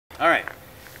All right,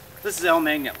 this is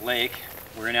Alimagnet Lake.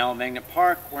 We're in Alimagnet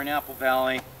Park, we're in Apple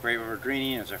Valley, Great River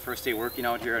Greening. It's our first day working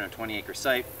out here on a 20-acre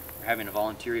site. We're having a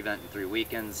volunteer event in 3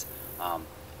 weekends,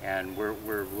 and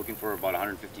we're looking for about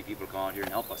 150 people to come out here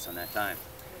and help us on that time.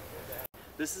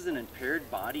 This is an impaired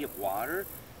body of water.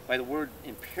 By the word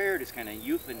impaired is kind of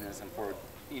euphemism for,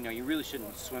 you really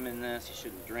shouldn't swim in this, you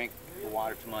shouldn't drink the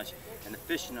water too much, and the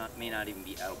fish may not even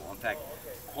be edible. In fact,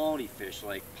 quality fish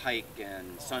like pike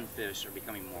and sunfish are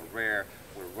becoming more rare,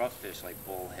 where rough fish like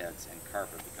bullheads and carp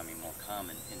are becoming more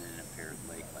common in an impaired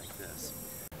lake like this.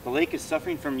 The lake is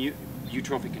suffering from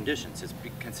eutrophic conditions. It's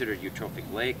considered a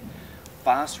eutrophic lake.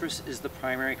 Phosphorus is the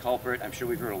primary culprit. I'm sure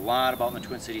we've heard a lot about in the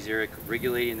Twin Cities area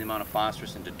regulating the amount of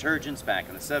phosphorus in detergents back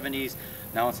in the 70s.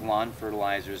 Now it's lawn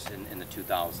fertilizers in the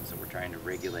 2000s that we're trying to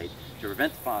regulate to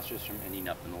prevent the phosphorus from ending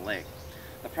up in the lake.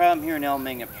 The problem here in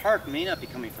Alimagnet Park may not be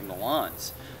coming from the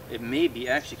lawns. It may be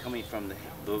actually coming from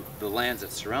the lands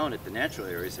that surround it, the natural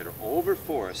areas that are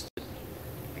overforested,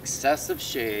 excessive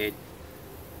shade,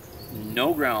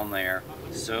 no ground layer,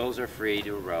 soils are free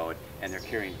to erode, and they're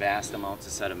carrying vast amounts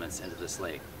of sediments into this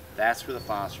lake. That's where the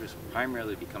phosphorus will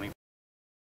primarily be coming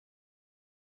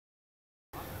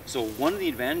from. So one of the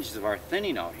advantages of our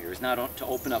thinning out here is not to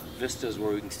open up vistas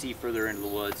where we can see further into the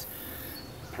woods,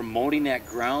 promoting that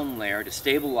ground layer to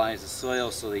stabilize the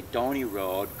soil so they don't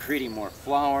erode, creating more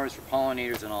flowers for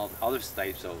pollinators and all other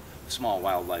types of small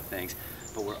wildlife things.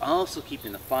 But we're also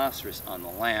keeping the phosphorus on the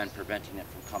land, preventing it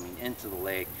from coming into the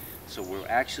lake. So we're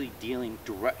actually dealing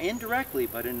indirectly,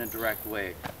 but in a direct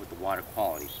way, with the water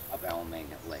quality of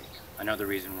Alimagnet Lake. Another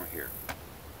reason we're here.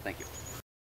 Thank you.